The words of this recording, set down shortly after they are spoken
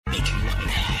Make him look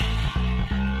bad.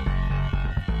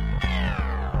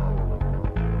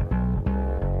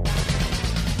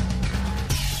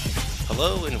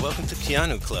 Hello and welcome to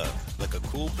Keanu Club, like a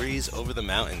cool breeze over the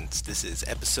mountains. This is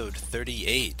episode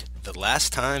 38, The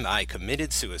Last Time I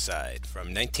Committed Suicide,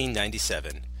 from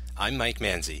 1997. I'm Mike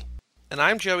Manzi. And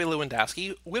I'm Joey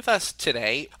Lewandowski. With us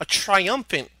today, a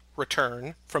triumphant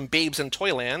return from Babes in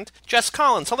Toyland, Jess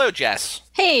Collins. Hello, Jess.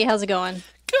 Hey, how's it going?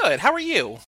 Good. How are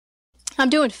you? I'm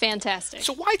doing fantastic.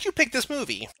 So why'd you pick this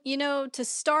movie? You know, to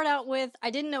start out with, I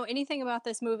didn't know anything about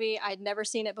this movie. I'd never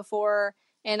seen it before.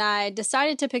 And I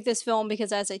decided to pick this film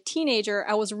because as a teenager,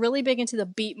 I was really big into the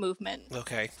beat movement.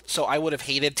 Okay. So I would have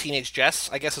hated Teenage Jess,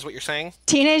 I guess is what you're saying?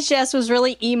 Teenage Jess was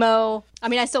really emo. I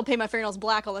mean, I still paint my fingernails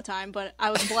black all the time, but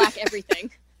I was black everything.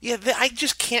 Yeah, I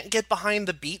just can't get behind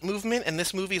the beat movement, and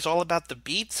this movie is all about the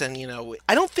beats, and, you know,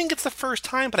 I don't think it's the first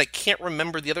time, but I can't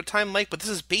remember the other time, Mike, but this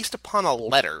is based upon a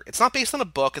letter. It's not based on a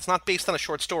book, it's not based on a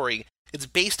short story, it's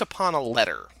based upon a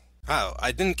letter. Oh,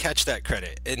 I didn't catch that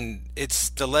credit. And it's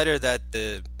the letter that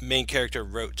the main character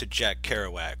wrote to Jack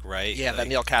Kerouac, right? Yeah, that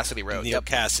Neil Cassidy wrote. Neil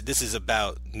Cassidy. This is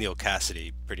about Neil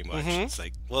Cassidy, pretty much. It's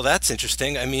like, well, that's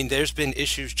interesting. I mean, there's been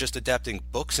issues just adapting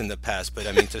books in the past, but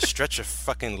I mean, to stretch a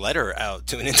fucking letter out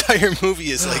to an entire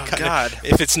movie is like,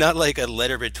 if it's not like a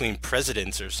letter between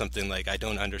presidents or something, like, I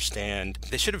don't understand.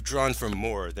 They should have drawn from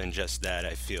more than just that,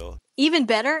 I feel. Even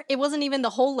better, it wasn't even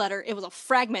the whole letter, it was a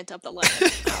fragment of the letter.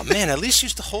 Oh man, at least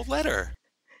use the whole letter.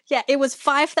 Yeah, it was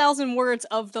 5,000 words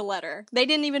of the letter. They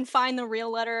didn't even find the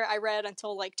real letter I read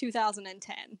until like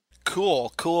 2010.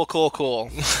 Cool.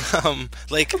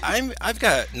 I've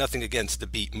got nothing against the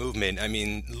beat movement. I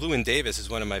mean, Llewyn Davis is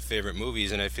one of my favorite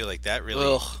movies, and I feel like that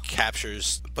really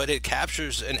captures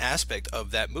an aspect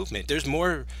of that movement. There's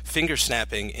more finger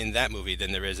snapping in that movie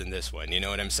than there is in this one. You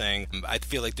know what I'm saying? I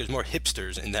feel like there's more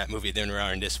hipsters in that movie than there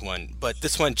are in this one, but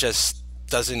this one just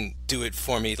doesn't do it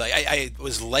for me. Like, I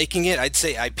was liking it. I'd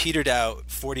say I petered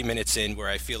out 40 minutes in where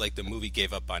I feel like the movie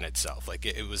gave up on itself. Like,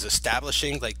 it was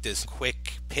establishing like this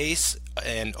quick pace,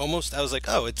 and almost I was like,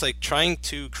 oh, it's like trying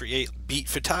to create beat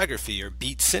photography or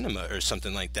beat cinema or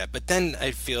something like that. But then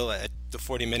I feel at the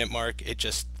 40-minute mark, it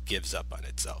just gives up on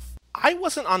itself. I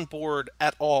wasn't on board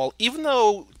at all, even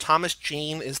though Thomas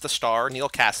Jane is the star, Neil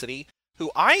Cassidy, who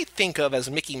I think of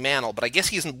as Mickey Mantle, but I guess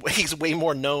he's way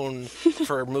more known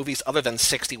for movies other than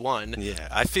 61. Yeah,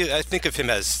 I think of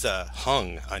him as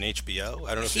Hung on HBO.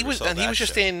 I don't know if he was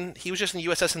just in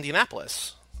USS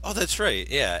Indianapolis. Oh, that's right.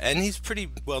 Yeah, and he's pretty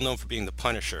well known for being the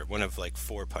Punisher, one of like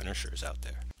 4 Punishers out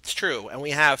there. It's true. And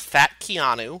we have Fat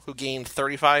Keanu, who gained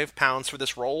 35 pounds for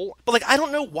this role. But, like, I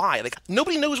don't know why. Like,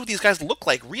 nobody knows what these guys look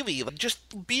like, really. Like,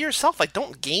 just be yourself. Like,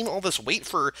 don't gain all this weight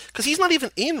because he's not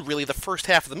even in, really, the first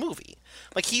half of the movie.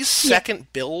 Like, he's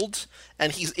second build,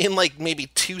 and he's in, like, maybe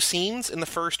 2 scenes in the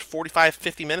first 45,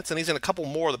 50 minutes, and he's in a couple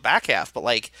more of the back half. But,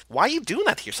 like, why are you doing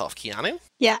that to yourself, Keanu?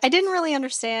 Yeah, I didn't really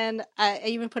understand. I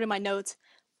even put in my notes,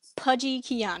 pudgy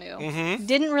Keanu.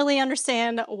 Didn't really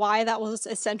understand why that was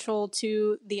essential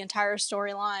to the entire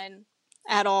storyline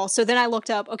at all. So then I looked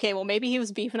up, okay, well, maybe he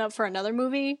was beefing up for another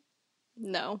movie?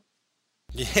 No.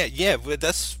 Yeah, but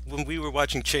that's when we were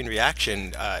watching Chain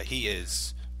Reaction, he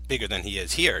is bigger than he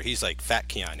is here. He's like Fat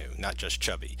Keanu, not just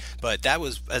chubby. But that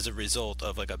was as a result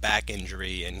of like a back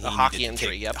injury and a hockey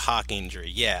injury, hockey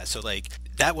injury, yeah. So like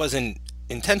that wasn't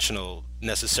intentional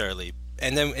necessarily.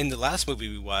 And then in the last movie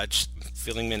we watched,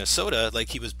 Feeling Minnesota, like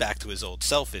he was back to his old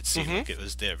self. It seemed like it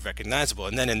was there, recognizable.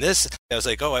 And then in this, I was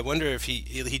like, oh, I wonder if he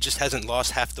just hasn't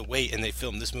lost half the weight and they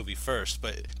filmed this movie first.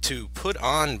 But to put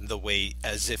on the weight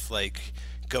as if like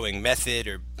going method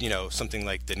or, you know, something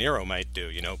like De Niro might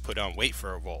do, you know, put on weight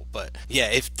for a role. But yeah,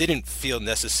 it didn't feel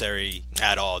necessary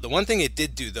at all. The one thing it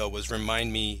did do, though, was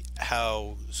remind me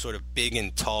how sort of big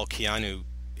and tall Keanu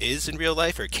is in real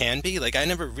life, or can be. Like, I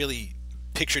never really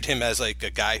pictured him as like a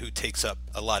guy who takes up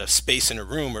a lot of space in a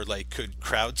room or like could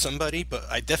crowd somebody, but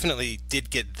I definitely did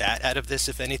get that out of this,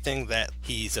 if anything, that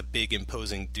he's a big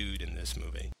imposing dude in this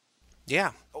movie.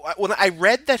 Yeah. When I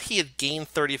read that he had gained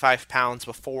 35 pounds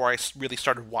before I really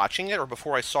started watching it, or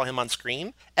before I saw him on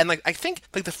screen, and like I think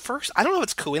like the first, I don't know if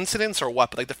it's coincidence or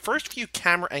what, but like the first few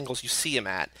camera angles you see him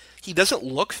at, he doesn't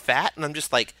look fat, and I'm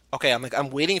just like, okay, I'm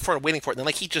waiting for it, and then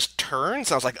like he just turns,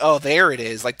 and I was like, oh, there it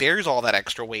is, like there's all that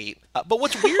extra weight. But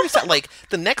what's weird is that like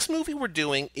the next movie we're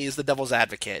doing is The Devil's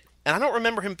Advocate, and I don't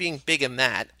remember him being big in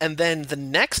that. And then the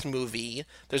next movie,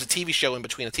 there's a TV show in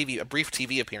between, a brief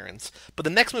TV appearance. But the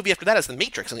next movie after that is The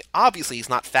Matrix, and obviously he's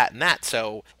not fat in that.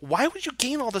 So why would you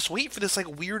gain all this weight for this like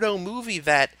weirdo movie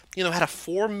that, you know, had a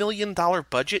 $4 million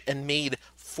budget and made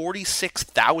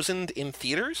 46,000 in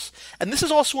theaters. And this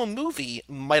is also a movie,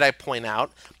 might I point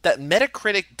out, that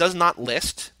Metacritic does not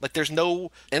list. Like, there's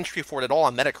no entry for it at all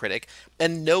on Metacritic,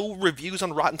 and no reviews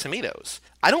on Rotten Tomatoes.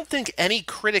 I don't think any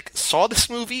critic saw this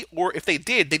movie, or if they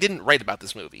did, they didn't write about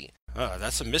this movie. Oh,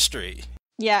 that's a mystery.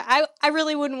 Yeah, I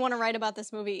really wouldn't want to write about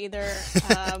this movie either.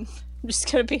 I'm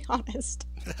just going to be honest.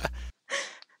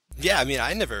 Yeah, I mean,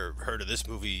 I never heard of this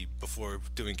movie before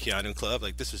doing Keanu Club.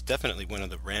 Like, this was definitely one of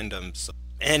the randoms.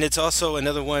 And it's also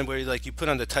another one where, like, you put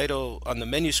on the title on the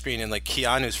menu screen and, like,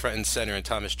 Keanu's front and center and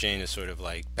Thomas Jane is sort of,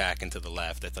 like, back and to the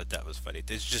left. I thought that was funny.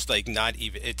 It's just, like, not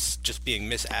even, it's just being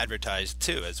misadvertised,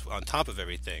 too, as on top of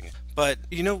everything. But,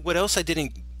 you know, what else I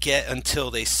didn't get until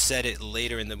they said it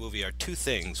later in the movie are two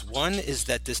things. One is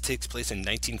that this takes place in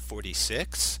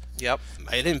 1946. Yep.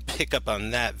 I didn't pick up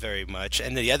on that very much.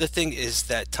 And the other thing is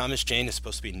that Thomas Jane is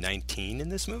supposed to be 19 in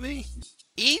this movie.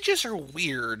 Ages are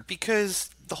weird because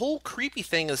the whole creepy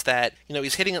thing is that, you know,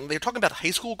 he's hitting, they're talking about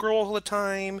high school girl all the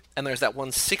time, and there's that one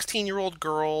 16-year-old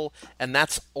girl, and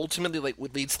that's ultimately like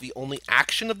what leads to the only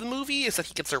action of the movie is that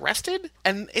he gets arrested.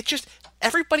 And it just,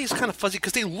 everybody's kind of fuzzy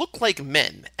because they look like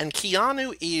men, and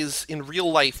Keanu is in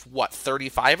real life, what,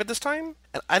 35 at this time?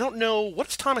 And I don't know,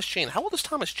 what's Thomas Jane? How old is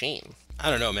Thomas Jane? I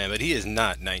don't know, man, but he is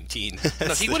not 19.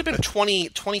 No, he would have been 20,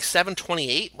 27,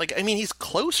 28. Like, I mean, he's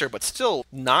closer, but still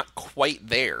not quite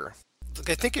there. Look,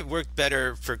 I think it worked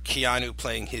better for Keanu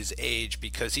playing his age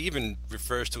because he even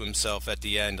refers to himself at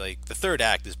the end. Like, the third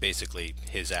act is basically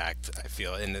his act, I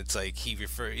feel. And it's like he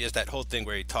has that whole thing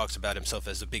where he talks about himself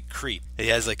as a big creep. He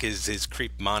has, like, his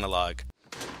creep monologue.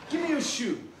 Give me your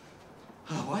shoe.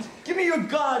 Oh, what? Give me your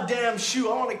goddamn shoe.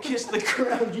 I want to kiss the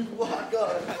ground you walk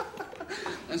on.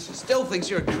 And she still thinks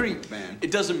you're a creep, man.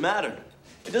 It doesn't matter.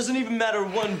 It doesn't even matter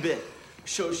one bit.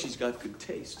 Shows she's got good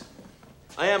taste.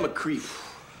 I am a creep.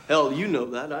 Hell, you know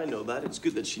that. I know that. It's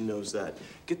good that she knows that.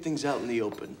 Get things out in the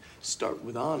open. Start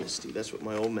with honesty. That's what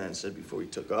my old man said before he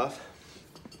took off.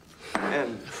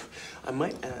 And I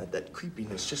might add that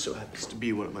creepiness just so happens to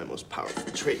be one of my most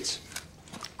powerful traits.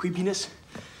 Creepiness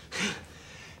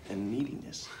and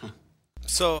neediness.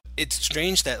 So it's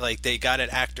strange that, like, they got an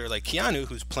actor like Keanu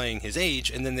who's playing his age,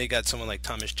 and then they got someone like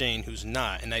Thomas Jane who's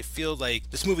not. And I feel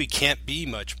like this movie can't be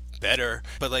much better,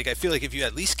 but, like, I feel like if you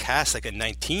at least cast, like, a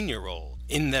 19-year-old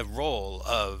in the role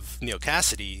of Neal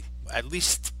Cassidy, at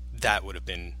least that would have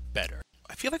been better.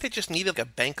 I feel like they just needed, like, a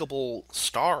bankable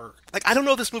star. Like, I don't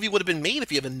know if this movie would have been made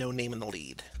if you have a no name in the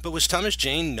lead. But was Thomas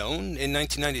Jane known in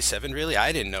 1997, really?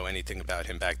 I didn't know anything about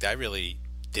him back then. I really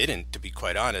didn't, to be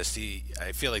quite honest.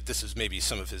 I feel like this was maybe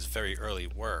some of his very early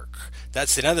work.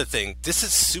 That's another thing. This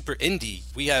is super indie.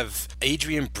 We have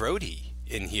Adrian Brody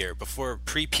in here before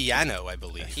pre-piano, I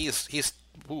believe. He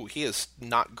is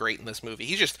not great in this movie.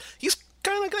 He's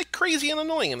kind of like crazy and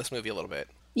annoying in this movie a little bit.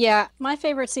 Yeah, my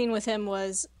favorite scene with him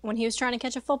was when he was trying to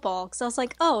catch a football, because I was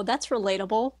like, oh, that's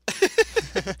relatable.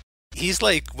 He's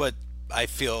like what I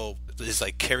feel is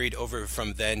like carried over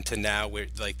from then to now, where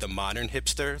like the modern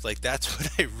hipster, like that's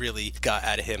what I really got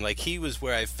out of him. Like he was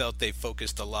where I felt they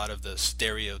focused a lot of the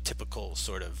stereotypical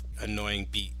sort of annoying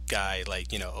beat guy,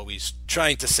 like, you know, always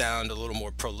trying to sound a little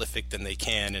more prolific than they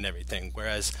can and everything.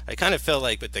 Whereas I kind of felt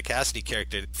like with the Cassidy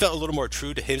character, it felt a little more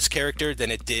true to his character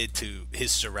than it did to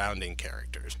his surrounding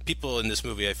characters. People in this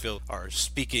movie, I feel, are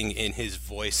speaking in his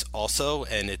voice also,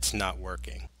 and it's not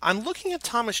working. I'm looking at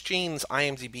Thomas Jane's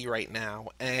IMDb right now,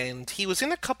 and he was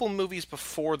in a couple movies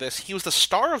before this. He was the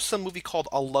star of some movie called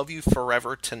I'll Love You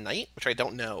Forever Tonight, which I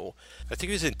don't know. I think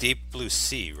he was in Deep Blue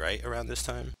Sea, right, around this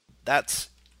time? That's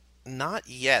not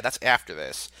yet. That's after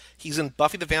this. He's in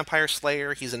Buffy the Vampire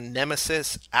Slayer. He's in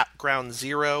Nemesis, At Ground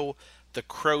Zero, The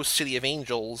Crow, City of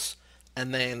Angels,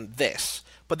 and then this.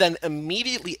 But then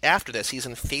immediately after this, he's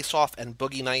in Face Off and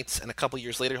Boogie Nights, and a couple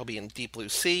years later he'll be in Deep Blue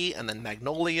Sea, and then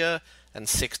Magnolia, and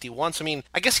 61. So, I mean,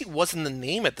 I guess he wasn't the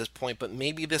name at this point, but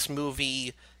maybe this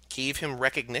movie gave him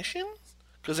recognition?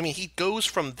 Because, I mean, he goes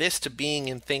from this to being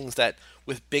in things that,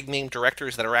 with big-name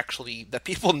directors that are actually, that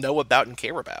people know about and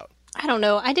care about. I don't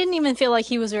know. I didn't even feel like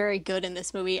he was very good in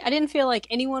this movie. I didn't feel like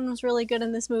anyone was really good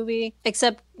in this movie,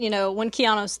 except, you know, when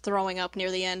Keanu's throwing up near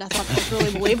the end. I thought that was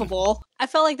really believable. I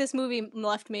felt like this movie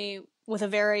left me with a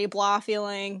very blah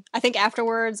feeling. I think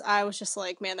afterwards, I was just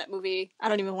like, man, that movie, I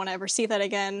don't even want to ever see that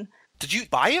again. Did you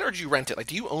buy it or did you rent it? Like,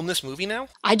 do you own this movie now?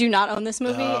 I do not own this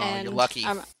movie. Oh, and you're lucky.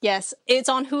 Yes, it's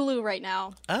on Hulu right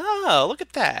now. Oh, look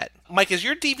at that. Mike, is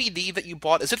your DVD that you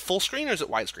bought, is it full screen or is it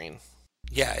widescreen?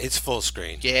 Yeah, it's full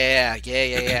screen. Yeah.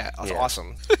 That's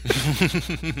awesome.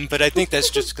 But I think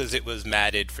that's just because it was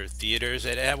matted for theaters.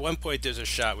 And at one point, there's a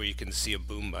shot where you can see a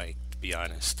boom mic, to be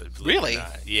honest. Really?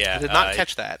 Yeah. I did not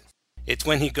catch that. It's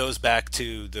when he goes back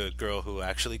to the girl who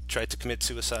actually tried to commit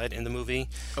suicide in the movie.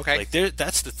 Okay. Like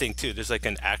that's the thing too. There's like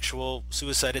an actual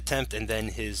suicide attempt, and then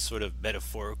his sort of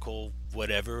metaphorical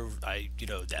whatever.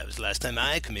 That was the last time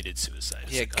I committed suicide.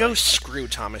 It's Yeah, like, go screw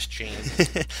Thomas Jane.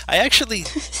 I actually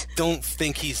don't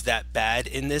think he's that bad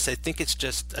in this. I think it's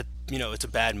just it's a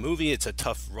bad movie. It's a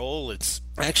tough role.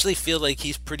 I actually feel like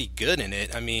he's pretty good in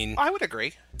it. I mean, I would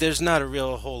agree. there's not a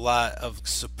whole lot of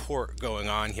support going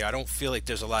on here. I don't feel like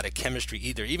there's a lot of chemistry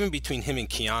either, even between him and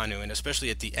Keanu, and especially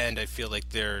at the end, I feel like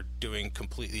they're doing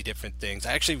completely different things.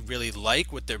 I actually really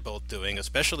like what they're both doing,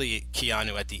 especially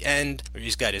Keanu at the end, where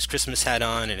he's got his Christmas hat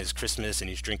on and his Christmas, and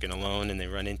he's drinking alone, and they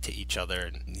run into each other,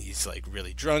 and he's like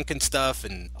really drunk and stuff,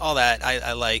 and all that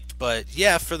I liked. But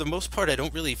yeah, for the most part, I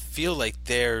don't really feel like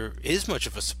there is much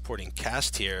of a supporting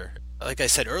cast here. Like I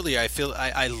said earlier, I feel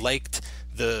I liked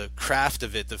the craft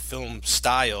of it, the film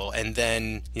style, and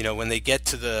then, when they get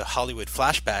to the Hollywood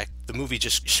flashback, the movie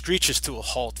just screeches to a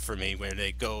halt for me, where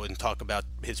they go and talk about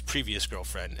his previous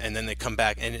girlfriend, and then they come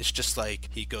back, and it's just like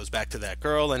he goes back to that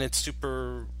girl, and it's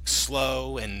super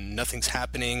slow, and nothing's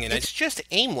happening, and It's just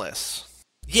aimless.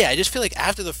 yeah, I just feel like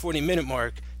after the 40-minute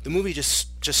mark, the movie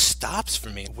just stops for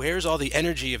me. Where's all the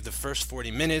energy of the first 40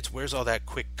 minutes? Where's all that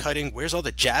quick cutting? Where's all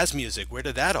the jazz music? Where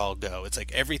did that all go? It's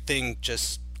like everything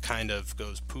just kind of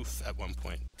goes poof at one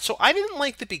point. So I didn't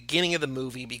like the beginning of the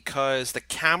movie because the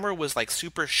camera was like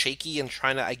super shaky and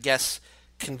trying to, I guess,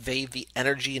 convey the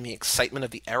energy and the excitement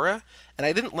of the era, and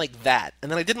I didn't like that.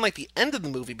 And then I didn't like the end of the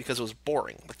movie because it was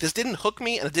boring. Like, this didn't hook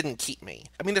me and it didn't keep me.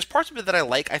 I mean, there's parts of it that I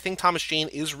like. I think Thomas Jane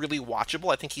is really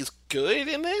watchable. I think he's good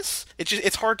in this.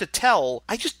 It's hard to tell.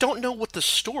 I just don't know what the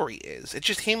story is. It's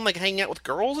just him like hanging out with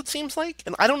girls, it seems like.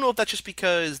 And I don't know if that's just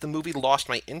because the movie lost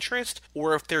my interest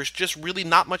or if there's just really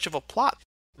not much of a plot.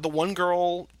 The one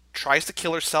girl tries to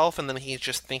kill herself, and then he's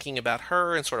just thinking about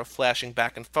her and sort of flashing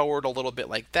back and forward a little bit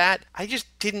like that. I just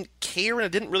didn't care, and I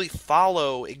didn't really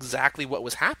follow exactly what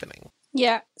was happening.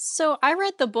 Yeah, so I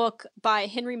read the book by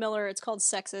Henry Miller. It's called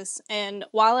Sexus. And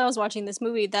while I was watching this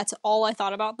movie, that's all I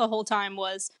thought about the whole time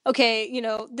was, okay,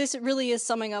 this really is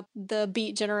summing up the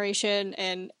Beat generation,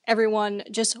 and everyone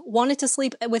just wanted to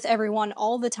sleep with everyone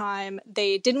all the time.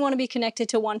 They didn't want to be connected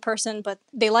to one person, but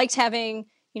they liked having,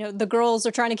 the girls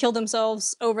are trying to kill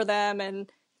themselves over them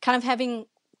and kind of having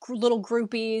little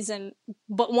groupies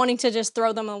but wanting to just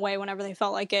throw them away whenever they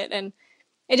felt like it. And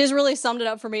it just really summed it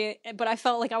up for me, but I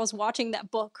felt like I was watching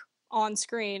that book on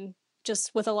screen,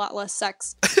 just with a lot less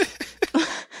sex.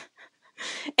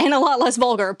 And a lot less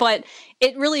vulgar, but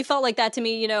it really felt like that to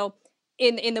me,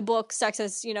 in the book,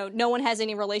 Sexus, no one has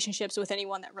any relationships with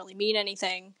anyone that really mean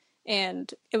anything,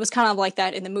 and it was kind of like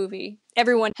that in the movie.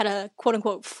 Everyone had a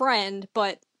quote-unquote friend,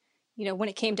 but, when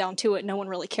it came down to it, no one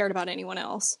really cared about anyone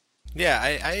else. Yeah,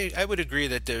 I would agree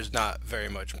that there's not very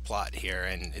much plot here,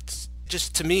 and it's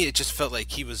just, to me, it just felt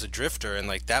like he was a drifter, and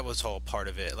like that was all part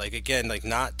of it. Like, again, like,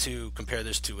 not to compare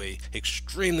this to a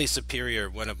extremely superior,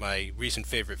 one of my recent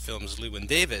favorite films, Llewyn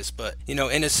Davis, but, in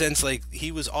a sense, like,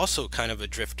 he was also kind of a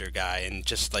drifter guy and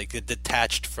just like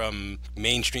detached from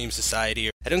mainstream society.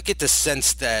 I don't get the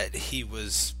sense that he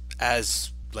was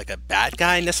as like a bad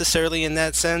guy necessarily in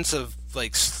that sense of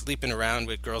like sleeping around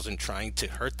with girls and trying to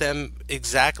hurt them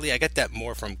exactly. I get that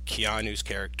more from Keanu's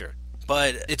character.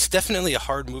 But it's definitely a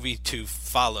hard movie to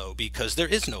follow because there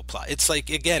is no plot. It's like,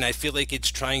 again, I feel like it's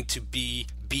trying to be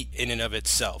Beat in and of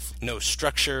itself. No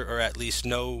structure, or at least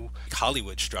no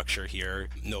Hollywood structure here.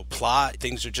 No plot.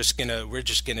 We're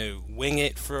just gonna wing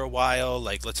it for a while.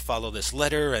 Like, let's follow this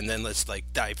letter, and then let's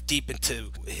like dive deep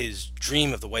into his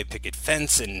dream of the white picket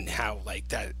fence and how like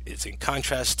that is in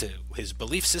contrast to his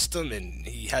belief system, and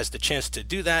he has the chance to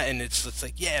do that, and it's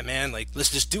like, yeah, man, like,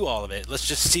 let's just do all of it. Let's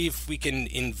just see if we can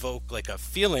invoke like a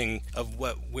feeling of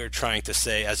what we're trying to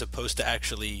say, as opposed to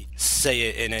actually say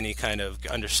it in any kind of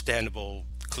understandable,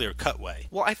 clear-cut way.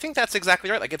 Well, I think that's exactly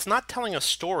right. Like, it's not telling a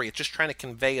story, it's just trying to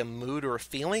convey a mood or a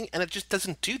feeling, and it just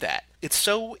doesn't do that. It's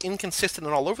so inconsistent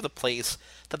and all over the place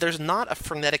that there's not a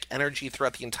frenetic energy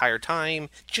throughout the entire time.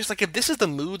 Just like, if this is the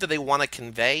mood that they want to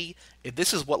convey, if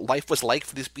this is what life was like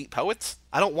for these Beat poets,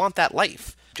 I don't want that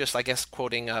life. Just, I guess,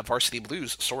 quoting Varsity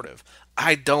Blues, sort of.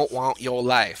 I don't want your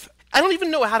life. I don't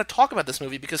even know how to talk about this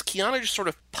movie because Keanu just sort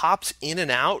of pops in and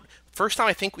out. First time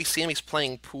I think we see him, he's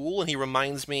playing pool, and he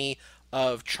reminds me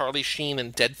of Charlie Sheen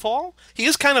in Deadfall. He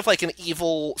is kind of like an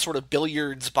evil sort of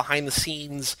billiards behind the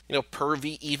scenes,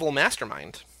 pervy evil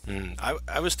mastermind.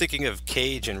 I was thinking of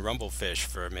Cage and Rumblefish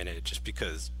for a minute, just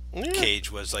because Cage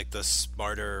was like the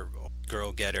smarter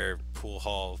girl getter, pool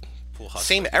hall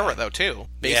Same guy. era though too,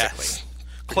 basically.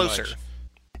 Yeah, closer.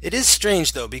 It is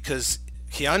strange though, because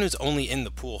Keanu's only in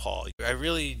the pool hall. I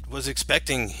really was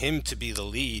expecting him to be the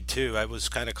lead, too. I was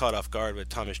kind of caught off guard with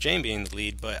Thomas Jane being the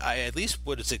lead, but I at least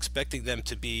was expecting them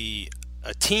to be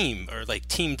a team, or like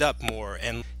teamed up more,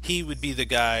 and he would be the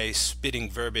guy spitting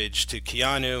verbiage to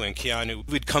Keanu, and Keanu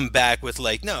would come back with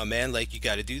like, no man, like you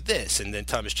got to do this, and then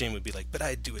Thomas Jane would be like, but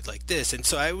I do it like this. And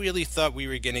so I really thought we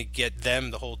were going to get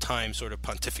them the whole time sort of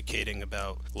pontificating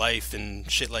about life and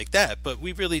shit like that, but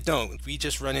we really don't. We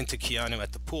just run into Keanu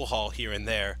at the pool hall here and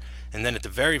there, and then at the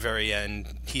very, very end,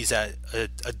 he's at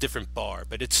a different bar,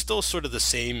 but it's still sort of the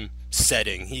same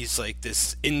setting. He's like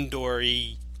this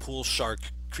indoor-y pool shark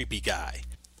creepy guy.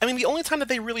 I mean, the only time that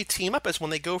they really team up is when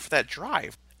they go for that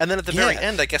drive. And then at the very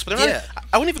end, I guess. But they're not,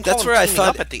 I wouldn't even call them teaming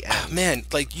up at the end. Oh, man,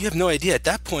 like, you have no idea. At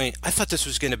that point, I thought this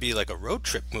was going to be like a road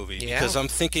trip movie. Yeah. Because I'm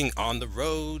thinking on the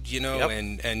road, you know,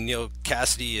 and you know,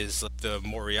 Cassidy is the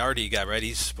Moriarty guy, right?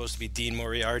 He's supposed to be Dean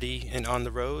Moriarty in On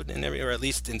the Road, and or at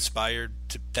least inspired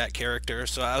to that character.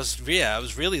 So I was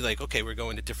really like, okay, we're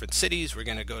going to different cities. We're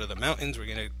going to go to the mountains. We're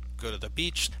going to go to the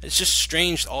beach. It's just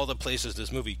strange all the places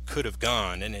this movie could have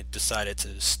gone, and it decided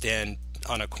to stand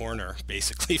on a corner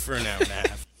basically for an hour and a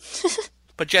half.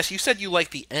 But Jess, you said you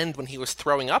liked the end when he was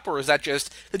throwing up, or is that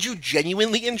just, did you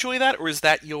genuinely enjoy that, or is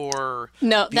that your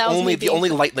the only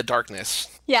light in the darkness?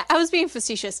 Yeah, I was being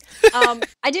facetious.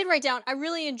 I did write down, I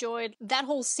really enjoyed that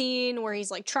whole scene where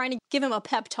he's like trying to give him a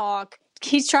pep talk.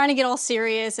 He's trying to get all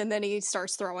serious, and then he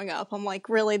starts throwing up. I'm like,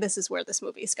 really, this is where this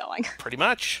movie is going. Pretty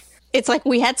much. It's like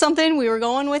we had something, we were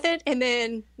going with it, and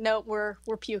then no, we're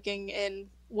puking in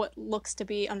what looks to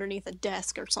be underneath a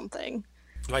desk or something.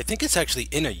 Well, I think it's actually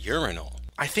in a urinal.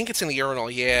 I think it's in the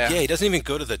urinal, yeah. Yeah, he doesn't even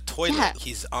go to the toilet. Yeah.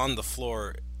 He's on the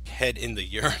floor, head in the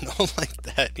urinal like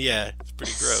that. Yeah, it's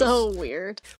pretty gross. So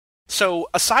weird. So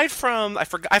aside from, I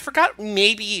forgot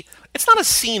maybe, it's not a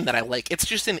scene that I like, it's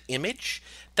just an image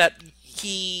that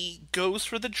he goes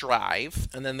for the drive,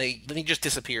 and then he just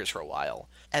disappears for a while.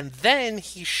 And then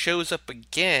he shows up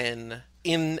again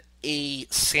in a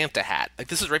Santa hat. Like,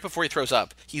 this is right before he throws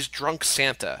up. He's drunk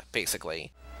Santa,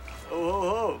 basically.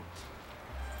 Oh.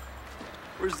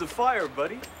 Where's the fire,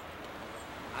 buddy?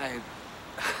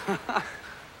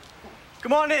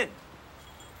 Come on in.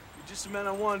 You're just the man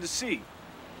I wanted to see.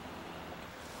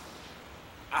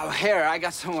 Oh, here, I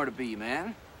got somewhere to be,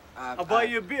 man. I'll buy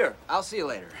you a beer. I'll see you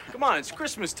later. Come on, it's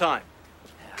Christmas time.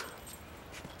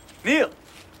 Neil.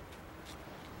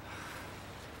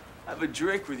 Have a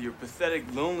drink with your pathetic,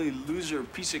 lonely, loser,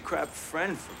 piece of crap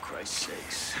friend, for Christ's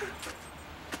sakes.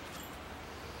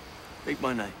 Make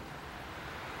my night.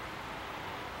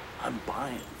 I'm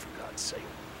buying, for God's sake.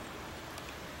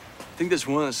 I think that's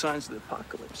one of the signs of the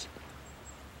apocalypse.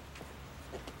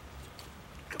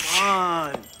 Come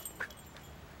on.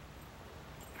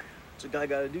 What's a guy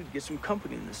got to do to get some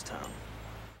company in this town?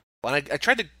 And I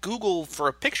tried to Google for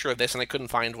a picture of this, and I couldn't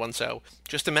find one, so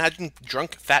just imagine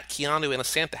drunk, fat Keanu in a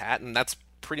Santa hat, and that's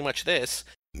pretty much this.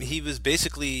 He was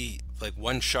basically like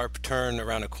one sharp turn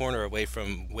around a corner away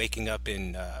from waking up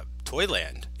in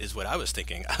Toyland, is what I was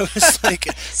thinking. I was like,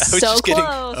 I was just getting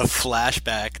a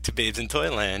flashback to Babes in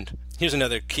Toyland. Here's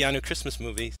another Keanu Christmas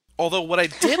movie. Although what I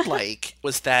did like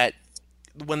was that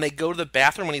when they go to the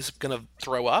bathroom when he's going to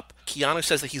throw up, Keanu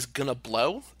says that he's going to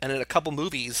blow. And in a couple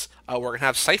movies, we're going to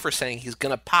have Cypher saying he's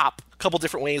going to pop. A couple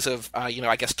different ways of,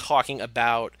 I guess, talking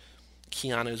about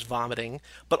Keanu's vomiting.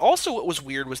 But also what was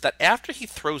weird was that after he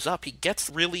throws up, he gets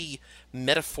really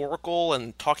metaphorical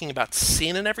and talking about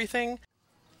sin and everything.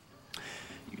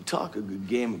 You talk a good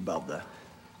game about the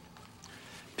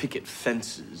picket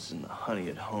fences and the honey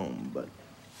at home, but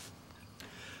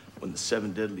when the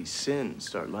 7 deadly sins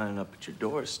start lining up at your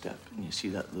doorstep and you see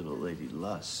that little lady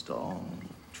Lust all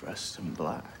dressed in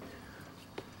black.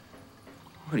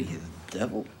 What are you, the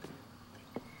devil?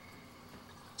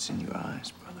 It's in your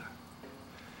eyes, brother.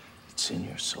 It's in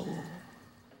your soul.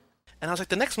 And I was like,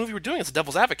 the next movie we're doing is The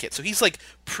Devil's Advocate. So he's like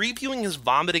previewing his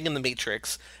vomiting in The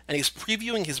Matrix, and he's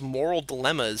previewing his moral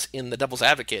dilemmas in The Devil's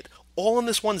Advocate, all in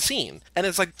this one scene. And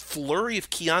it's like flurry of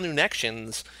Keanu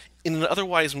connections in an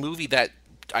otherwise movie that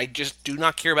I just do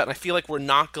not care about, and I feel like we're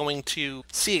not going to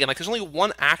see again. Like, there's only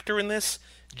one actor in this,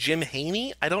 Jim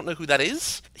Haney. I don't know who that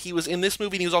is. He was in this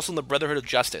movie, and he was also in The Brotherhood of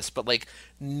Justice, but, like,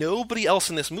 nobody else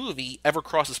in this movie ever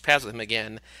crosses paths with him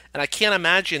again, and I can't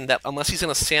imagine that unless he's in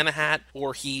a Santa hat,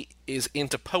 or he is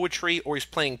into poetry, or he's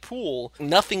playing pool,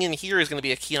 nothing in here is going to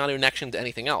be a Keanu connection to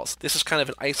anything else. This is kind of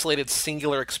an isolated,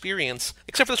 singular experience,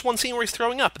 except for this one scene where he's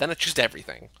throwing up, then it's just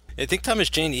everything. I think Thomas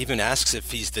Jane even asks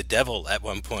if he's the devil at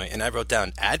one point, and I wrote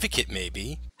down advocate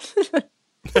maybe.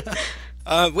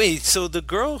 Wait, so the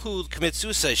girl who commits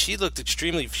suicide, she looked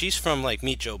extremely. She's from like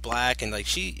Meet Joe Black, and like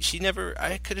she never.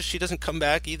 She doesn't come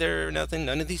back either. Or nothing.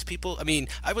 None of these people. I mean,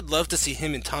 I would love to see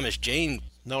him and Thomas Jane.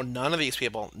 No, none of these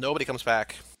people. Nobody comes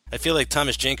back. I feel like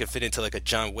Thomas Jane could fit into like a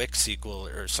John Wick sequel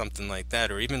or something like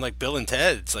that, or even like Bill and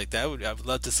Ted's. Like that I would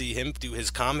love to see him do his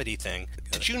comedy thing.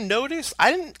 Did you notice?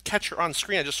 I didn't catch her on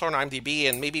screen. I just saw her on IMDb,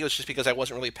 and maybe it was just because I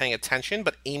wasn't really paying attention.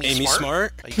 But Amy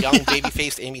Smart, a young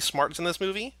baby-faced Amy Smart, is in this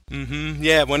movie. Mm-hmm.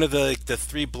 Yeah, one of the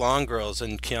three blonde girls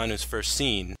in Keanu's first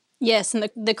scene. Yes, and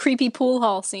the creepy pool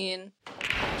hall scene.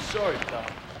 Sorry, pal.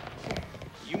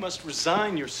 You must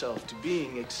resign yourself to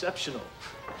being exceptional.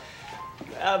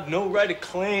 You have no right of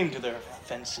claim to their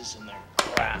fences and their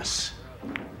grass.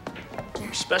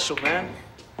 You're special, man.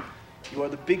 You are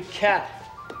the big cat,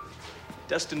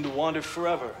 destined to wander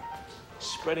forever,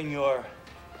 spreading your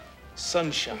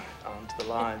sunshine onto the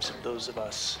lives of those of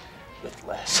us with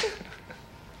less.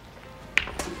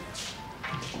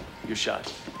 Your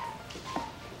shot.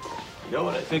 You know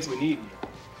what I think we need?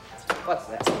 What's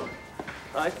that?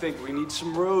 I think we need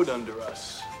some road under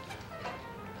us.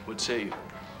 What say you?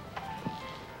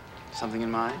 Something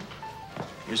in mind?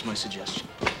 Here's my suggestion.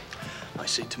 I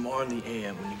say tomorrow in the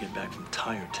AM when you get back from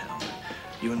Tire Town,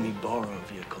 you and me borrow a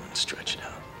vehicle and stretch it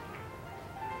out.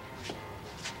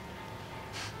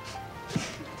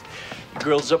 You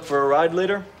girls up for a ride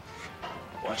later?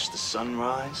 Watch the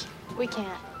sunrise? We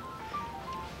can't.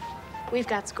 We've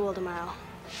got school tomorrow.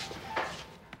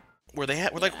 Where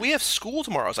we're like, we have school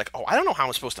tomorrow. I was like, oh, I don't know how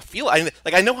I'm supposed to feel. I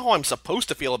know how I'm supposed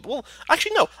to feel. Well,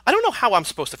 actually, no, I don't know how I'm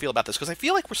supposed to feel about this because I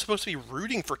feel like we're supposed to be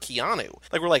rooting for Keanu.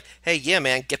 Like, we're like, hey, yeah,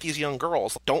 man, get these young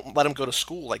girls. Don't let them go to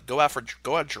school. Like, go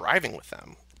out driving with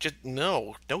them. Just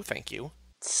no, thank you.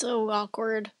 So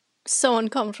awkward. So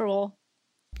uncomfortable.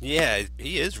 Yeah,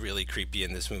 he is really creepy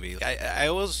in this movie. I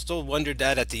also wondered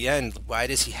that at the end. Why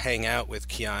does he hang out with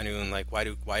Keanu, and like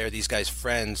why are these guys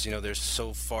friends? You know, they're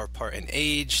so far apart in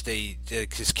age.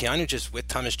 Because Keanu just with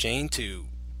Thomas Jane to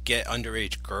get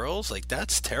underage girls. Like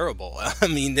that's terrible. I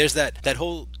mean, there's that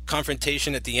whole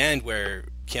confrontation at the end where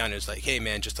Keanu's like, hey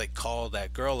man, just like call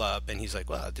that girl up, and he's like,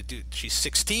 well, the dude, she's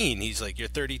 16. He's like, you're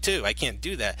 32. I can't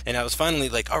do that. And I was finally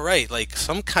like, all right, like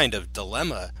some kind of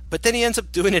dilemma. But then he ends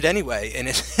up doing it anyway.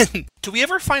 And do we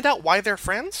ever find out why they're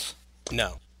friends?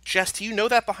 No. Jess, do you know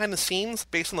that behind the scenes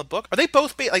based on the book? Are they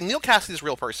both like Neil Cassidy's a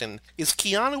real person? Is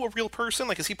Keanu a real person?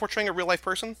 Like, is he portraying a real life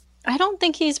person? I don't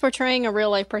think he's portraying a real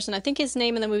life person. I think his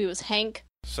name in the movie was Hank.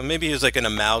 So maybe he was like an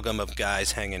amalgam of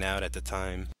guys hanging out at the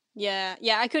time. Yeah,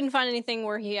 I couldn't find anything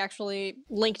where he actually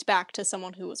linked back to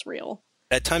someone who was real.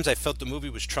 At times I felt the movie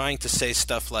was trying to say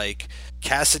stuff like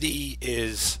Cassidy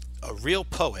is a real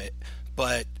poet,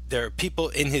 but there are people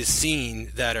in his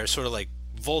scene that are sort of like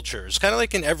vultures, kind of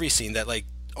like in every scene that like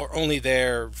are only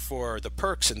there for the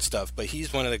perks and stuff, but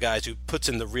he's one of the guys who puts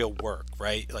in the real work,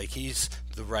 right? Like he's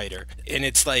the writer. And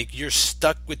it's like you're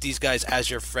stuck with these guys as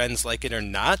your friends, like it or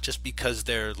not, just because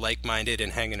they're like-minded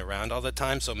and hanging around all the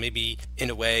time. So maybe in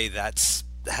a way that's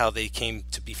how they came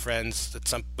to be friends.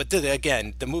 But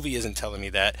again, the movie isn't telling me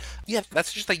that. Yeah,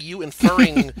 that's just like you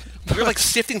inferring. You're like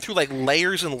sifting through like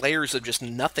layers and layers of just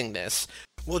nothingness.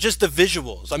 Well, just the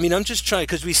visuals. I mean, I'm just trying,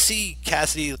 because we see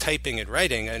Cassidy typing and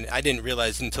writing, and I didn't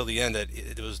realize until the end that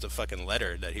it was the fucking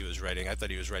letter that he was writing. I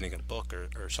thought he was writing a book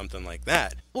or something like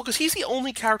that. Well, because he's the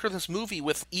only character in this movie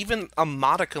with even a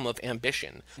modicum of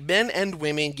ambition. Men and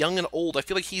women, young and old, I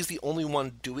feel like he's the only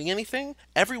one doing anything.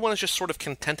 Everyone is just sort of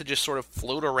content to just sort of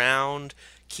float around.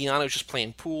 Keanu's just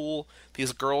playing pool.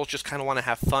 These girls just kind of want to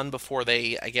have fun before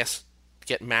they, I guess,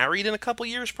 get married in a couple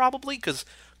years, probably, because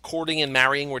courting and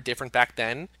marrying were different back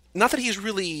then. Not that he's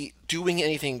really doing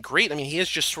anything great. I mean, he is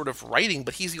just sort of writing,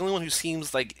 but he's the only one who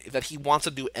seems like that he wants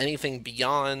to do anything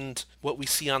beyond what we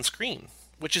see on screen,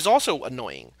 which is also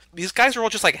annoying. These guys are all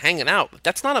just like hanging out.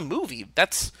 That's not a movie.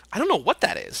 I don't know what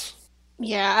that is.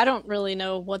 Yeah, I don't really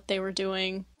know what they were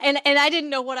doing. And I didn't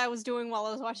know what I was doing while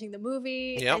I was watching the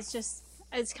movie. Yep.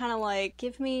 It's kind of like,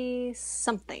 give me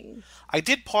something. I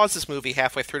did pause this movie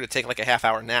halfway through to take like a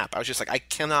half-hour nap. I was just like, I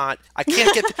can't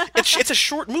get... it's a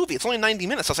short movie. It's only 90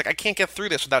 minutes. I was like, I can't get through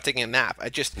this without taking a nap.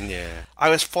 I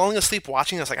was falling asleep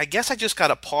watching. I was like, I guess I just got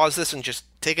to pause this and just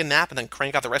take a nap and then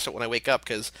crank out the rest of it when I wake up,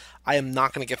 because I am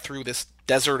not going to get through this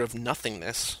desert of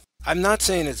nothingness. I'm not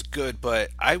saying it's good, but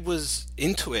I was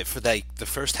into it for the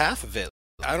first half of it.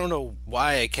 I don't know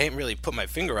why. I can't really put my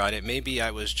finger on it. Maybe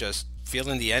I was just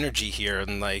feeling the energy here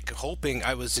and like hoping.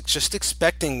 I was just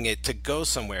expecting it to go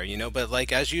somewhere, but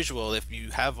like as usual, if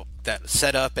you have that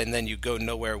set up and then you go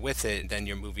nowhere with it, then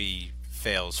your movie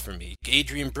fails for me.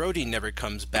 Adrian Brody never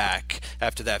comes back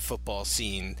after that football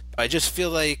scene. I just feel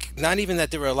like not even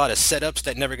that there were a lot of setups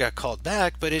that never got called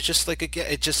back, but it's just like, again,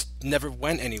 it just never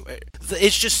went anywhere.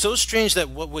 It's just so strange that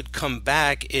what would come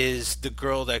back is the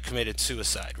girl that committed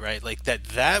suicide, right? Like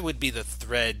that would be the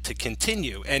thread to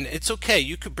continue. And it's okay,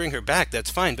 you could bring her back,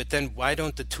 that's fine, but then why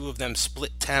don't the two of them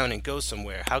split town and go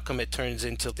somewhere? How come it turns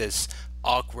into this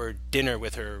awkward dinner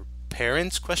with her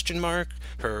parents, question mark,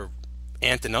 her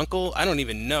aunt and uncle? I don't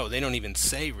even know. They don't even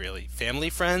say, really. Family,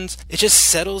 friends? It just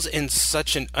settles in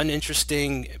such an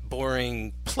uninteresting,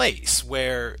 boring place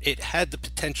where it had the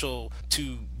potential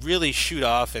to really shoot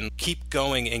off and keep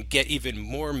going and get even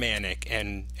more manic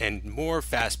and more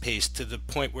fast-paced to the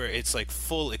point where it's like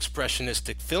full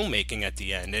expressionistic filmmaking at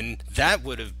the end. And that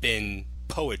would have been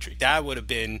poetry. That would have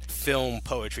been film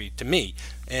poetry to me.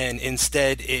 And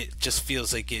instead, it just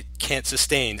feels like it can't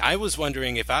sustain. I was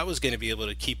wondering if I was going to be able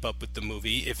to keep up with the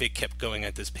movie if it kept going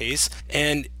at this pace,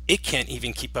 and it can't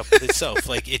even keep up with itself.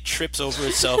 Like, it trips over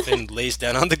itself and lays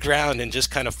down on the ground and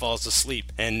just kind of falls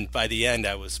asleep. And by the end,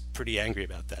 I was pretty angry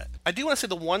about that. I do want to say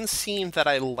the one scene that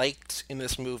I liked in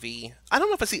this movie, I don't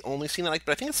know if it's the only scene I liked,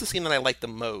 but I think it's the scene that I liked the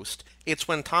most. It's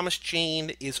when Thomas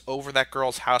Jane is over that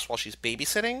girl's house while she's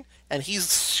babysitting, and he's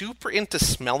super into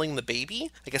smelling the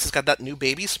baby. I guess it's got that new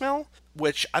baby smell,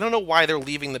 which I don't know why they're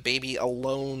leaving the baby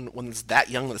alone when it's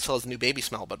that young that it still has a new baby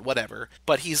smell, but whatever.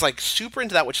 But he's like super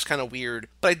into that, which is kind of weird.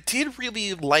 But I did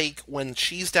really like when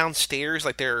she's downstairs,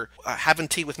 like they're having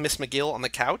tea with Miss McGill on the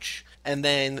couch, and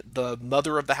then the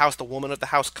mother of the house, the woman of the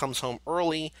house, comes home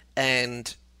early,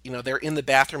 and they're in the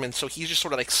bathroom, and so he's just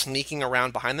sort of like sneaking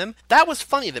around behind them. That was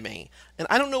funny to me. And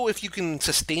I don't know if you can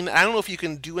sustain that. I don't know if you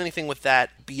can do anything with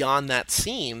that beyond that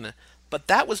scene, but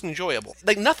that was enjoyable.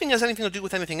 Like, nothing has anything to do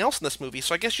with anything else in this movie,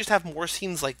 so I guess just have more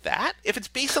scenes like that. If it's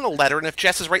based on a letter, and if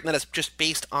Jess is right that it's just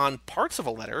based on parts of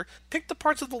a letter, pick the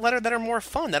parts of the letter that are more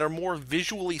fun, that are more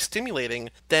visually stimulating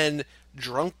than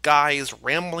drunk guys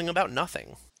rambling about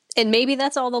nothing. And maybe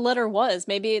that's all the letter was.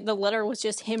 Maybe the letter was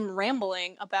just him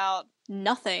rambling about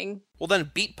nothing. Well,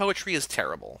 then beat poetry is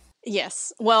terrible.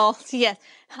 Yes. Well, yeah.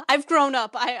 I've grown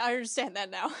up. I understand that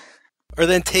now. Or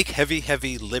then take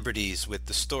heavy liberties with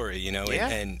the story, Yeah.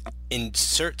 and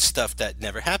insert stuff that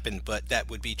never happened, but that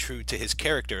would be true to his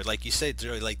character. Like you said,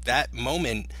 like that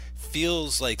moment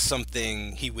feels like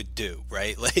something he would do,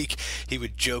 right? Like he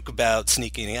would joke about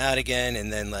sneaking out again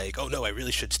and then like, oh no, I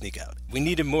really should sneak out. We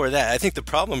needed more of that. I think the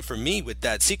problem for me with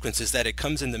that sequence is that it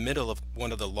comes in the middle of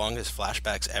one of the longest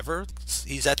flashbacks ever.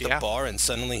 He's at the bar and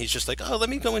suddenly he's just like, oh, let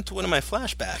me go into one of my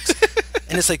flashbacks.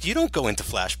 And it's like, you don't go into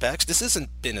flashbacks. This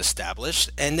hasn't been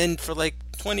established. And then for like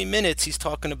 20 minutes, he's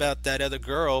talking about that other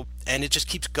girl, and it just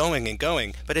keeps going and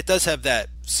going. But it does have that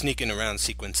sneaking around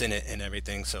sequence in it and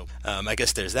everything, so I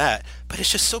guess there's that. But it's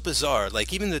just so bizarre.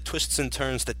 Like, even the twists and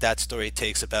turns that story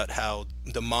takes about how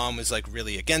the mom is, like,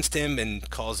 really against him and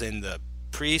calls in the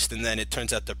priest, and then it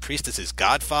turns out the priest is his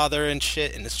godfather and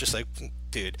shit, and it's just like,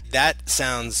 dude, that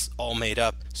sounds all made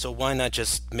up. So why not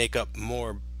just make up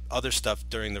more other stuff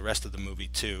during the rest of the movie,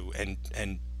 too,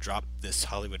 and drop this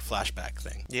Hollywood flashback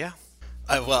thing? Yeah.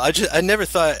 I never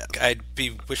thought I'd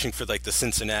be wishing for like the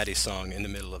Cincinnati song in the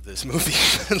middle of this movie.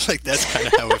 Like that's kind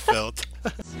of how it felt.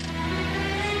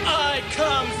 I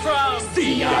come from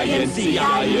C-I-N-C-I-N-N-A-T-I,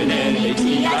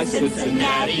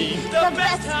 Cincinnati, the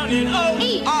best town in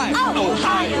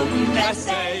Ohio,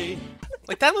 USA.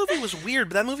 Like, that movie was weird,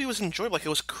 but that movie was enjoyable. Like, it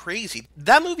was crazy.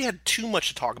 That movie had too much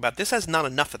to talk about. This has not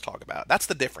enough to talk about. That's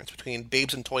the difference between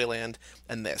Babes in Toyland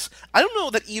and this. I don't know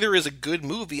that either is a good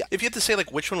movie. If you had to say,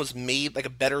 like, which one was made, like, a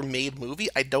better made movie,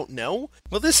 I don't know.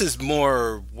 Well, this is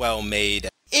more well-made.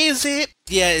 Is it?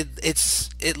 Yeah,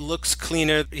 it looks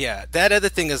cleaner. Yeah, that other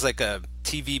thing is like a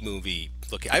TV movie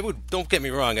looking. Don't get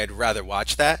me wrong, I'd rather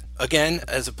watch that again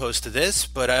as opposed to this,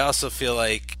 but I also feel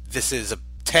like this is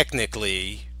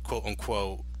technically, quote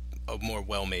unquote, a more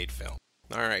well-made film.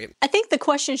 All right. I think the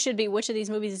question should be which of these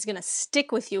movies is going to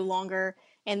stick with you longer,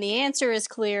 and the answer is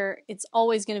clear. It's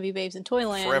always going to be Babes in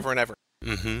Toyland. Forever and ever.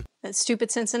 Mm-hmm. That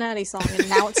stupid Cincinnati song, and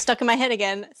now it's stuck in my head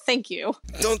again. Thank you.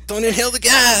 Don't inhale the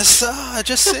gas.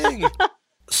 Just sing.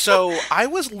 So I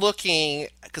was looking,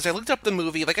 because I looked up the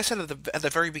movie. Like I said at the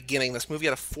very beginning, this movie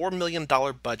had a $4 million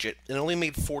budget and only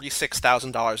made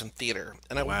 $46,000 in theater.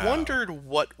 And I wondered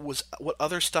what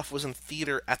other stuff was in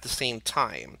theater at the same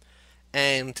time.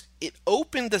 And it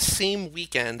opened the same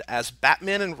weekend as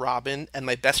Batman and Robin and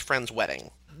My Best Friend's Wedding.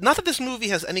 Not that this movie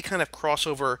has any kind of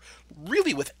crossover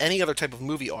really with any other type of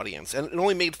movie audience, and it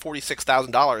only made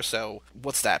 $46,000, so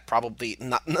what's that? Probably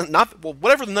not well,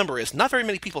 whatever the number is, not very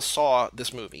many people saw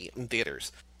this movie in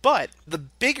theaters. But the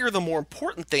bigger, the more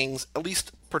important things, at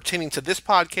least pertaining to this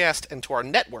podcast and to our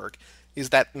network, is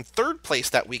that in third place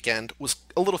that weekend was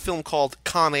a little film called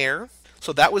Con Air.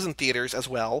 So that was in theaters as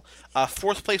well.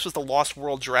 Fourth place was The Lost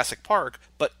World Jurassic Park.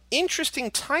 But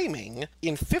interesting timing,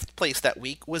 in fifth place that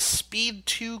week was Speed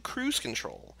 2 Cruise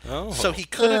Control. Oh. So he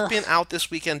could have been out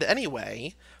this weekend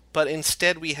anyway, but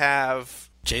instead we have...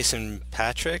 Jason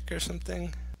Patrick or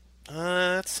something?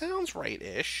 That sounds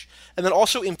right-ish. And then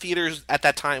also in theaters at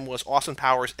that time was Austin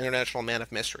Powers' International Man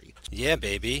of Mystery. Yeah,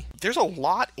 baby. There's a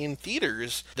lot in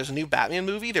theaters. There's a new Batman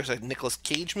movie, there's a Nicolas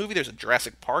Cage movie, there's a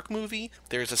Jurassic Park movie,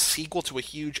 there's a sequel to a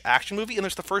huge action movie, and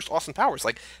there's the first Austin Powers.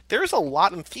 Like, there's a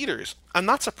lot in theaters. I'm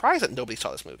not surprised that nobody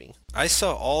saw this movie. I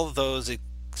saw all of those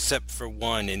except for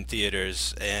one in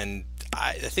theaters, and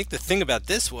I think the thing about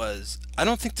this was, I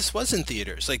don't think this was in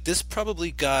theaters. Like, this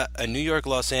probably got a New York,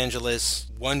 Los Angeles,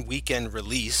 one weekend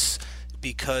release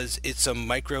because it's a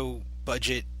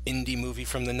micro-budget indie movie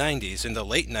from the 90s, in the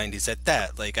late 90s at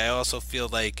that. Like, I also feel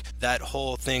like that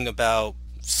whole thing about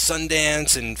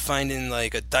Sundance and finding,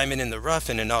 like, a diamond in the rough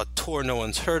and an auteur no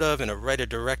one's heard of and a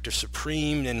writer-director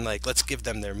supreme and, like, let's give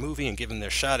them their movie and give them their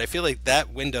shot. I feel like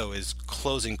that window is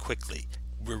closing quickly.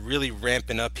 We're really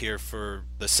ramping up here for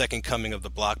the second coming of the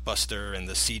blockbuster and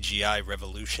the CGI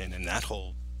revolution, and that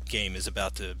whole game is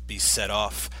about to be set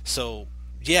off. So,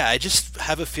 yeah, I just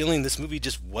have a feeling this movie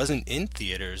just wasn't in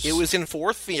theaters. It was in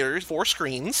 4 theaters, 4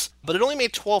 screens, but it only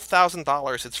made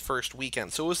 $12,000 its first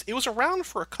weekend. So it was around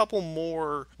for a couple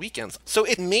more weekends. So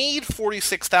it made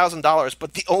 $46,000,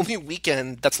 but the only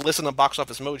weekend that's listed on Box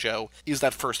Office Mojo is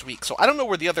that first week. So I don't know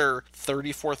where the other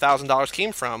 $34,000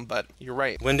 came from, but you're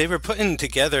right. When they were putting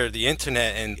together the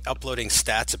internet and uploading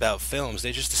stats about films,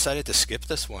 they just decided to skip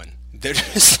this one.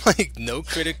 There's like no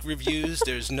critic reviews.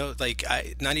 There's no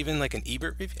not even like an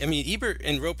Ebert review. I mean, Ebert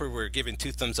and Roper were giving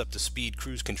 2 thumbs up to Speed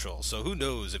Cruise Control, so who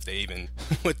knows if they even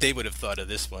what they would have thought of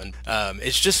this one.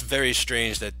 It's just very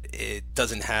strange that it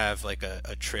doesn't have like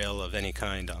a trail of any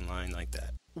kind online like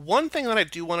that. One thing that I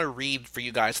do want to read for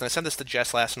you guys, and I sent this to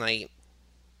Jess last night.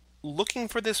 Looking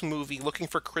for this movie, looking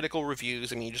for critical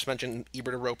reviews. I mean, you just mentioned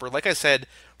Ebert and Roper. Like I said,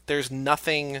 there's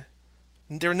nothing.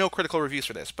 There are no critical reviews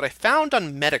for this, but I found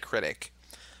on Metacritic,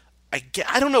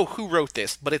 I don't know who wrote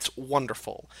this, but it's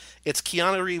wonderful. It's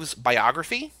Keanu Reeves'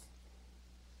 biography.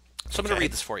 So I'm going to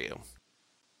read this for you.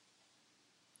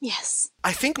 Yes.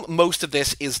 I think most of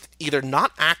this is either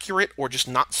not accurate or just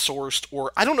not sourced,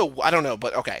 or I don't know,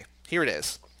 but okay, here it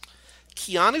is.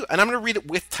 Keanu, and I'm going to read it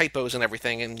with typos and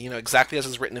everything, and exactly as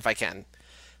it's written if I can.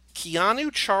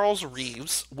 Keanu Charles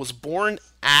Reeves was born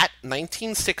at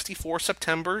 1964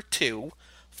 September 2,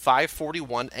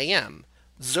 5:41 a.m.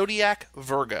 Zodiac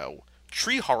Virgo.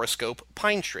 Tree horoscope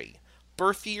Pine Tree.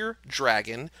 Birth year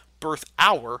Dragon. Birth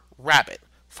hour Rabbit.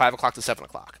 5 o'clock to 7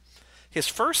 o'clock. His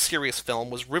first serious film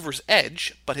was River's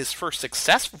Edge, but his first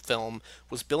successful film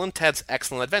was Bill and Ted's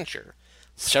Excellent Adventure.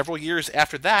 Several years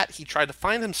after that, he tried to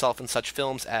find himself in such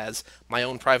films as My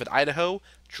Own Private Idaho,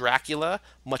 Dracula,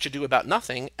 Much Ado About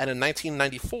Nothing, and in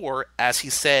 1994, as he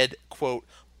said, quote,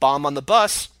 "Bomb on the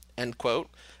bus," end quote,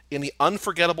 in the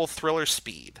unforgettable thriller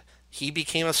Speed. He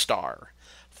became a star.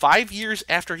 5 years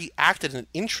after he acted in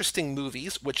interesting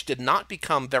movies, which did not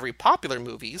become very popular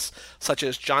movies, such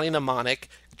as Johnny Mnemonic,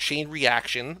 Chain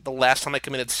Reaction, The Last Time I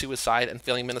Committed Suicide, and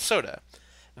Failing Minnesota.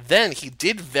 Then he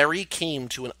came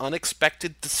to an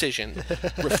unexpected decision,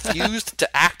 refused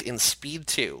to act in Speed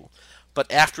 2.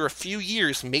 But after a few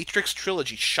years, Matrix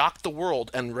Trilogy shocked the world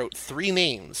and wrote 3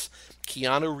 names,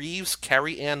 Keanu Reeves,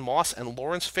 Carrie Ann Moss, and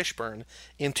Lawrence Fishburne,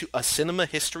 into a cinema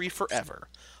history forever.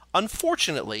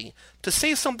 Unfortunately, to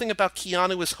say something about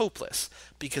Keanu is hopeless,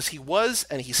 because he was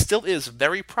and he still is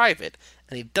very private,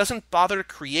 and he doesn't bother to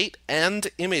create an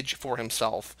image for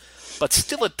himself, but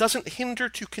still it doesn't hinder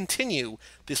to continue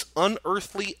this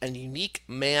unearthly and unique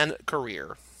man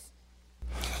career.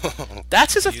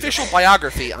 That's his official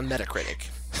biography on Metacritic.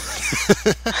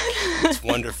 It's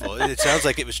wonderful. It sounds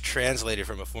like it was translated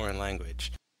from a foreign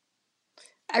language.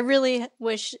 I really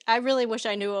wish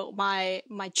I knew what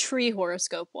my tree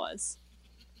horoscope was.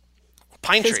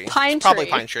 Pine tree. It's probably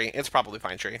pine tree. It's probably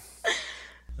pine tree.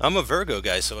 I'm a Virgo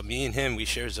guy, so me and him, we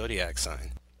share zodiac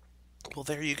sign. Well,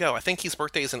 there you go. I think his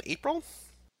birthday is in April.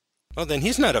 Oh, then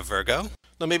he's not a Virgo.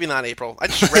 No, maybe not April. I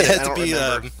just read it. I don't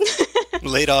remember.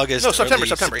 Late August. No, September. I'm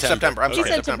He sorry,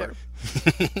 said September.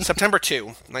 September 2,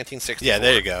 1964. Yeah,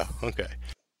 there you go. Okay.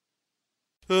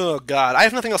 Oh, God. I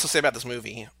have nothing else to say about this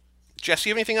movie. Jess, do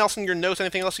you have anything else in your notes?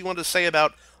 Anything else you wanted to say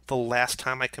about The Last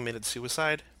Time I Committed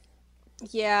Suicide?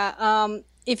 Yeah,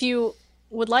 if you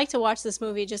would like to watch this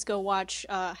movie, just go watch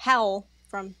Howl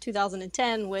from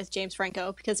 2010 with James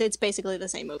Franco, because it's basically the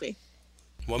same movie.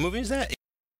 What movie is that?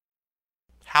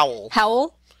 Howl.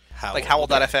 Howl? Howl. Like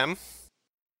Howl.fm.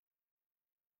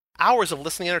 Hours of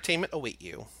listening entertainment await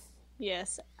you.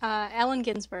 Yes. Allen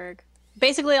Ginsberg.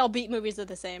 Basically, all beat movies are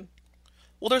the same.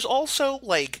 Well, there's also,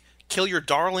 like, Kill Your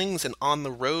Darlings and On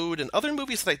the Road and other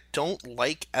movies that I don't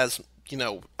like as,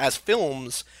 as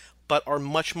films, but are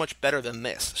much, much better than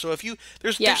this. So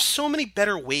there's so many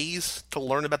better ways to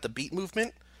learn about the beat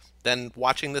movement than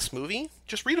watching this movie.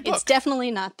 Just read a book. It's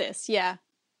definitely not this, yeah.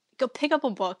 Go pick up a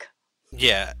book.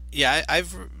 Yeah. I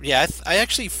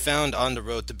actually found On the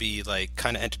Road to be like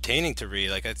kind of entertaining to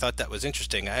read. Like I thought that was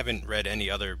interesting. I haven't read any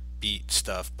other beat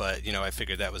stuff, but I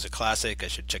figured that was a classic. I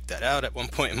should check that out at one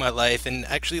point in my life, and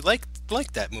actually liked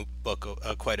that book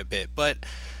quite a bit. But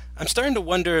I'm starting to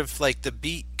wonder if like the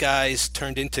beat guys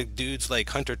turned into dudes like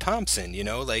Hunter Thompson.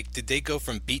 Like did they go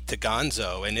from beat to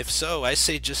Gonzo? And if so, I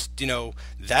say just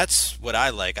that's what I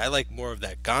like. I like more of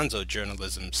that Gonzo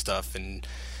journalism stuff, and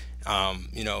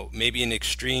maybe an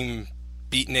extreme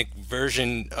beatnik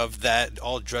version of that,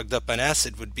 all drugged up on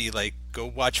acid, would be like go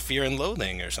watch Fear and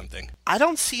Loathing or something. I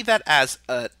don't see that as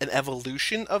an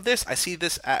evolution of this. I see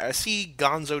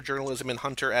Gonzo journalism and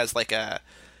Hunter as like a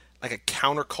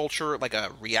counterculture, like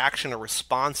a reaction, a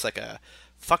response, like a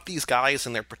fuck these guys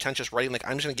and their pretentious writing. Like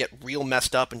I'm just gonna get real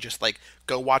messed up and just like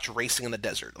go watch Racing in the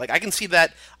Desert. Like I can see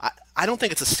that. I don't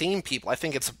think it's the same people. I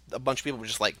think it's a bunch of people who are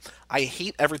just like, I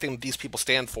hate everything that these people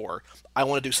stand for. I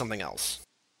want to do something else.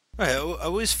 Right. I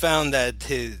always found that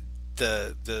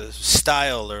the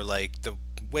style, or like the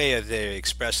way they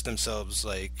express themselves,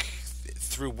 like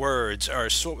through words, are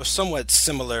somewhat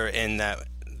similar in that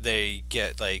they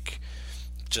get like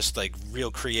just like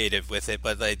real creative with it,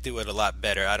 but they do it a lot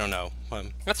better. I don't know.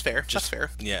 That's fair. That's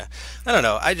fair. Yeah. I don't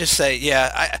know. I just say,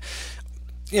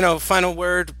 final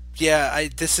word. Yeah,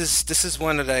 this is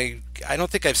one that I don't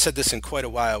think I've said this in quite a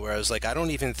while, where I was like, I don't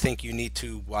even think you need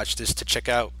to watch this to check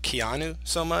out Keanu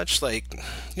so much. Like,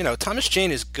 Thomas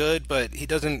Jane is good, but he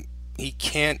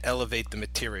can't elevate the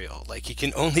material. Like, he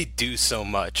can only do so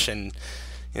much, and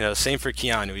same for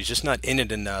Keanu. He's just not in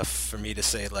it enough for me to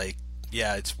say like,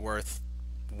 yeah, it's worth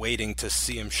waiting to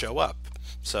see him show up.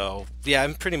 So yeah,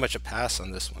 I'm pretty much a pass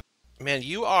on this one. Man,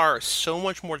 you are so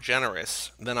much more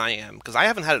generous than I am, because I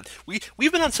haven't had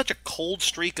we've been on such a cold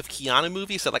streak of Keanu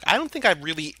movies that like I don't think I've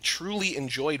really truly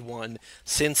enjoyed one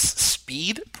since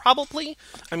Speed, probably.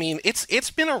 I mean,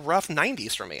 it's been a rough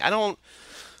 90s for me.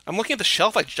 I'm looking at the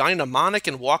shelf like Johnny Mnemonic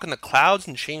and Walk in the Clouds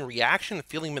and Chain Reaction and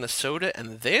Feeling Minnesota,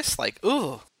 and this, like,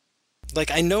 ugh. Like,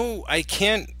 I know I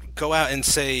can't go out and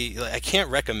say, like, I can't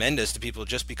recommend this to people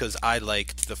just because I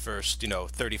liked the first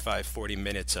 35-40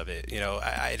 minutes of it.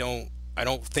 I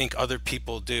don't think other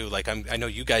people do. Like, I know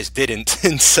you guys didn't,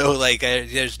 and so like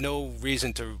there's no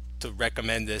reason to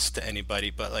recommend this to anybody.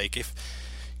 But like, if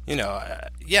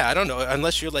I don't know,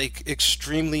 unless you're like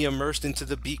extremely immersed into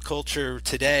the beat culture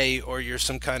today, or you're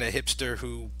some kind of hipster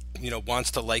who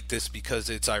wants to like this because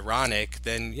it's ironic,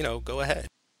 then go ahead.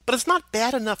 But it's not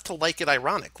bad enough to like it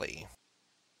ironically.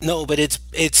 No, but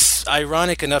it's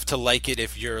ironic enough to like it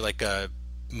if you're like a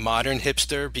modern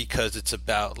hipster, because it's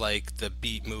about like the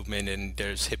beat movement and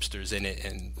there's hipsters in it,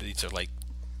 and these are like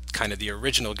kind of the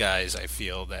original guys. I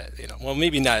feel that well,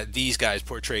 maybe not these guys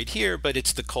portrayed here, but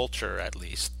it's the culture at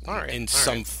least, in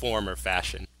some form or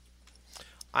fashion.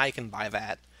 I can buy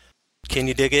that. Can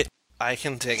you dig it? I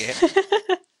can dig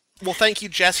it. Well, thank you,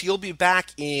 Jess. You'll be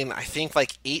back in, I think,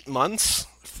 like 8 months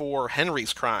for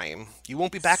Henry's Crime. You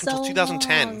won't be back until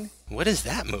 2010. Long. What is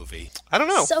that movie? I don't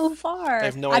know. So far. I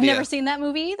have no idea. I've idea. never seen that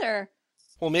movie either.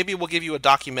 Well, maybe we'll give you a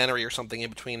documentary or something in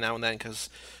between now and then, because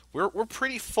we're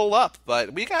pretty full up.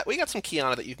 But we got some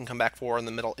Keanu that you can come back for in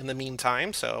the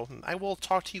meantime. So I will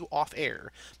talk to you off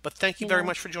air. But thank you very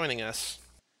much for joining us.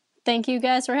 Thank you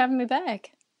guys for having me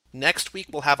back. Next week,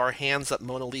 we'll have our hands up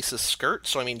Mona Lisa's skirt.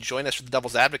 So, I mean, join us for The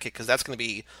Devil's Advocate, because that's going to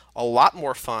be a lot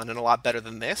more fun and a lot better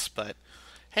than this. But,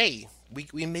 hey,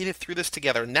 we made it through this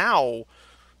together. Now,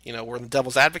 we're in The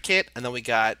Devil's Advocate, and then we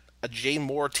got a Jay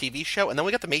Moore TV show, and then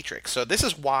we got The Matrix. So this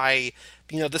is why,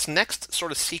 this next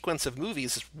sort of sequence of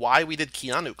movies is why we did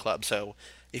Keanu Club. So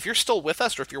if you're still with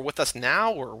us, or if you're with us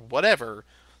now, or whatever,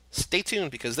 stay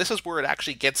tuned, because this is where it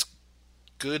actually gets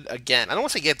good again. I don't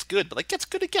want to say gets good, but, like, gets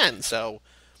good again. So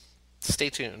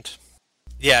stay tuned.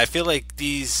 Yeah, I feel like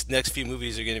these next few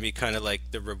movies are going to be kind of like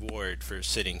the reward for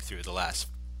sitting through the last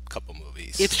couple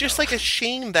movies. It's just like a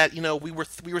shame that we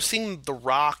were seeing The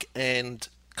Rock and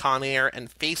Con Air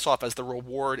and Face Off as the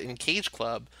reward in Cage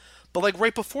Club, But like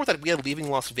right before that, we had Leaving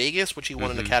Las Vegas, which he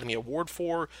won an Academy Award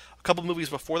for. A couple movies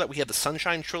before that, we had the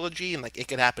Sunshine Trilogy and like It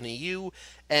Could Happen to You.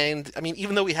 And I mean,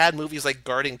 even though we had movies like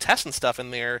Guarding Tess and stuff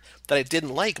in there that I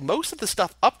didn't like, most of the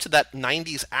stuff up to that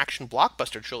 90s action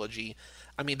blockbuster trilogy,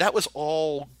 I mean, that was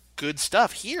all good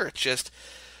stuff. Here, it's just,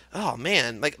 oh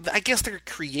man, like I guess they're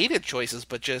creative choices,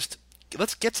 but just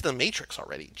let's get to The Matrix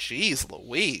already. Jeez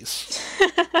Louise.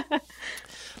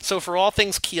 So for all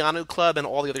things Keanu Club and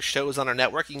all the other shows on our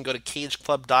network, you can go to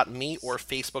cageclub.me or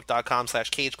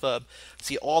facebook.com/cageclub.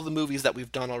 See all the movies that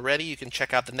we've done already. You can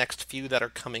check out the next few that are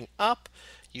coming up.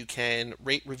 You can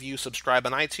rate, review, subscribe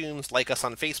on iTunes, like us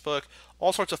on Facebook,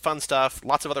 all sorts of fun stuff,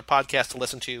 lots of other podcasts to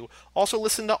listen to. Also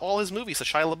listen to all his movies, the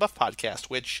Shia LaBeouf podcast,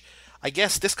 which I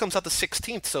guess this comes out the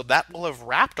 16th, so that will have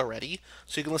wrapped already,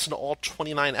 so you can listen to all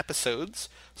 29 episodes.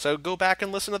 So go back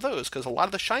and listen to those, because a lot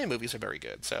of the Shia movies are very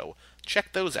good, so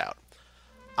check those out.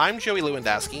 I'm Joey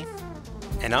Lewandowski.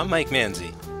 And I'm Mike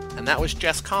Manzi. And that was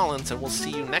Jess Collins, and we'll see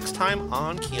you next time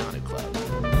on Keanu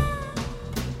Club.